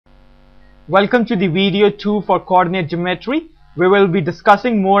Welcome to the video 2 for coordinate geometry. We will be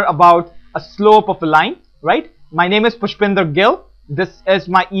discussing more about a slope of a line, right? My name is Pushpinder Gill. This is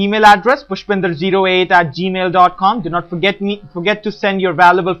my email address, pushpinder08@gmail.com. Do not forget to send your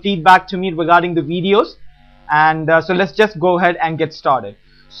valuable feedback to me regarding the videos. And so let's just go ahead and get started.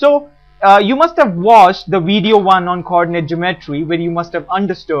 So you must have watched the video 1 on coordinate geometry, where you must have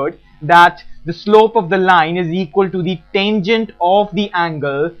understood that the slope of the line is equal to the tangent of the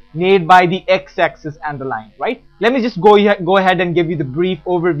angle made by the x-axis and the line, right? Let me just go ahead and give you the brief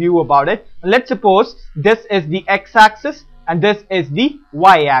overview about it. Let's suppose this is the x-axis and this is the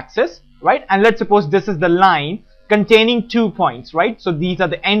y-axis, right? And let's suppose this is the line containing 2 points, right? So these are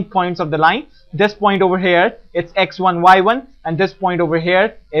the end points of the line. This point over here, it's x1, y1, and this point over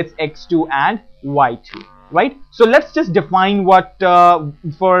here, it's x2 and y2, right? So let's just define what,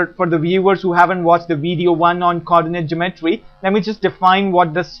 for the viewers who haven't watched the video 1 on coordinate geometry, let me just define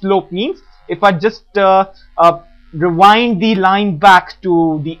what the slope means. If I just rewind the line back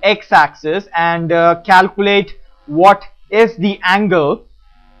to the x-axis and calculate what is the angle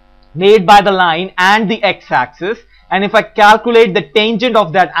made by the line and the x-axis, and if I calculate the tangent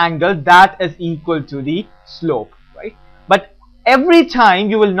of that angle, that is equal to the slope, right? But every time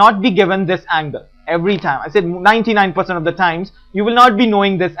you will not be given this angle. Every time, I said 99% of the times you will not be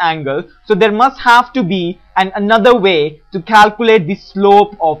knowing this angle, so there must have to be another way to calculate the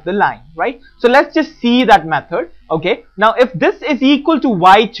slope of the line, right? So let's just see that method. Okay, now if this is equal to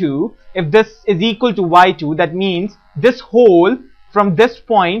y2, that means this whole from this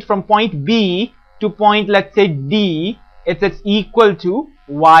point, from point B to point, let's say D, it's equal to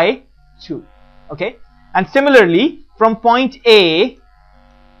y2. Okay, and similarly from point A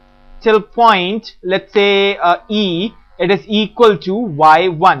till point, let's say E, it is equal to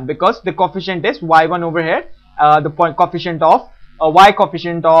y1, because the coefficient is y1 over here, the point coefficient of y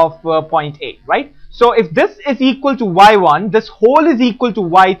coefficient of point A, right? So if this is equal to y1, this whole is equal to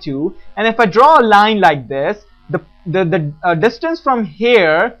y2, and if I draw a line like this, the distance from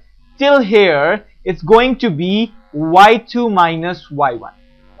here till here, it's going to be y2 minus y1,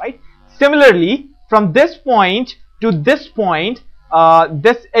 right? Similarly, from this point to this point,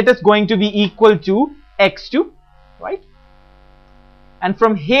 it is going to be equal to x2, right? And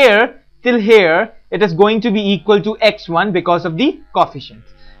from here till here, it is going to be equal to x1 because of the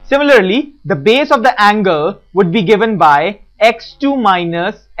coefficients. Similarly, the base of the angle would be given by x2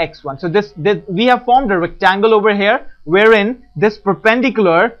 minus x1. So this we have formed a rectangle over here, wherein this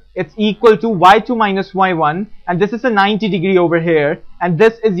perpendicular, it's equal to y2 minus y1, and this is a 90-degree over here, and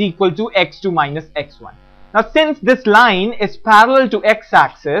this is equal to x2 minus x1. Now since this line is parallel to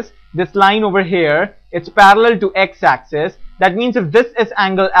x-axis, this line over here, it's parallel to x-axis, that means if this is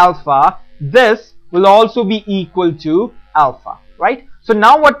angle alpha, this will also be equal to alpha, right? So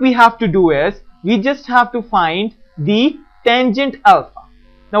now what we have to do is, we just have to find the tangent alpha.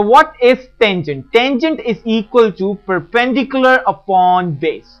 Now what is tangent? Tangent is equal to perpendicular upon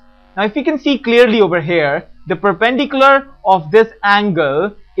base. Now if you can see clearly over here, the perpendicular of this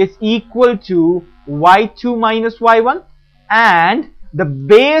angle is equal to y2 minus y1, and the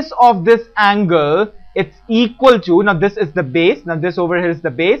base of this angle, it's equal to, now this is the base, now this over here is the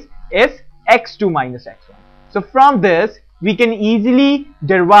base, is x2 minus x1. So from this we can easily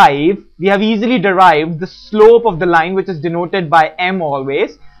derive, we have easily derived the slope of the line, which is denoted by m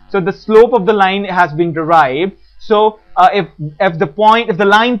always. So the slope of the line has been derived. So if the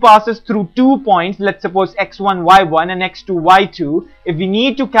line passes through 2 points, let's suppose x1 y1 and x2 y2, if we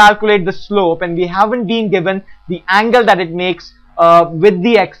need to calculate the slope and we haven't been given the angle that it makes with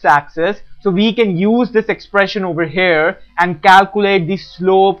the x-axis, so we can use this expression over here and calculate the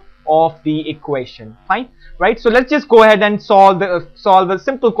slope of the equation. Fine, right? So let's just go ahead and solve a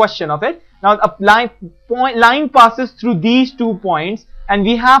simple question of it. Now a line passes through these 2 points, and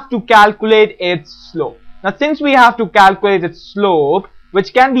we have to calculate its slope. Now since we have to calculate its slope,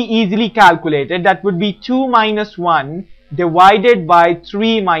 which can be easily calculated, that would be 2 minus 1 divided by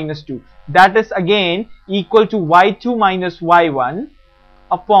 3 minus 2. That is again equal to y2 minus y1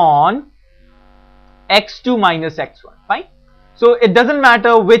 upon x2 minus x1. Fine. So it doesn't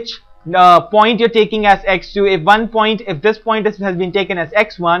matter which point you're taking as x2. If this point has been taken as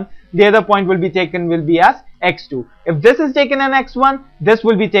x1, the other point will be as x2. If this is taken as x1, this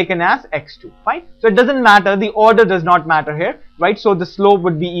will be taken as x2. Fine. So it doesn't matter, the order does not matter here, right? So the slope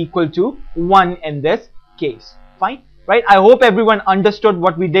would be equal to 1 in this case. Fine, right? I hope everyone understood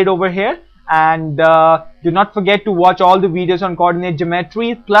what we did over here, and do not forget to watch all the videos on coordinate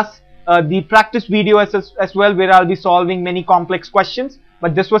geometry, plus the practice video as well, where I'll be solving many complex questions.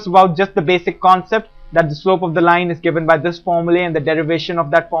 But this was about just the basic concept. that the slope of the line is given by this formula and the derivation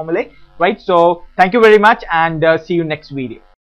of that formula, right? So thank you very much, and see you next video.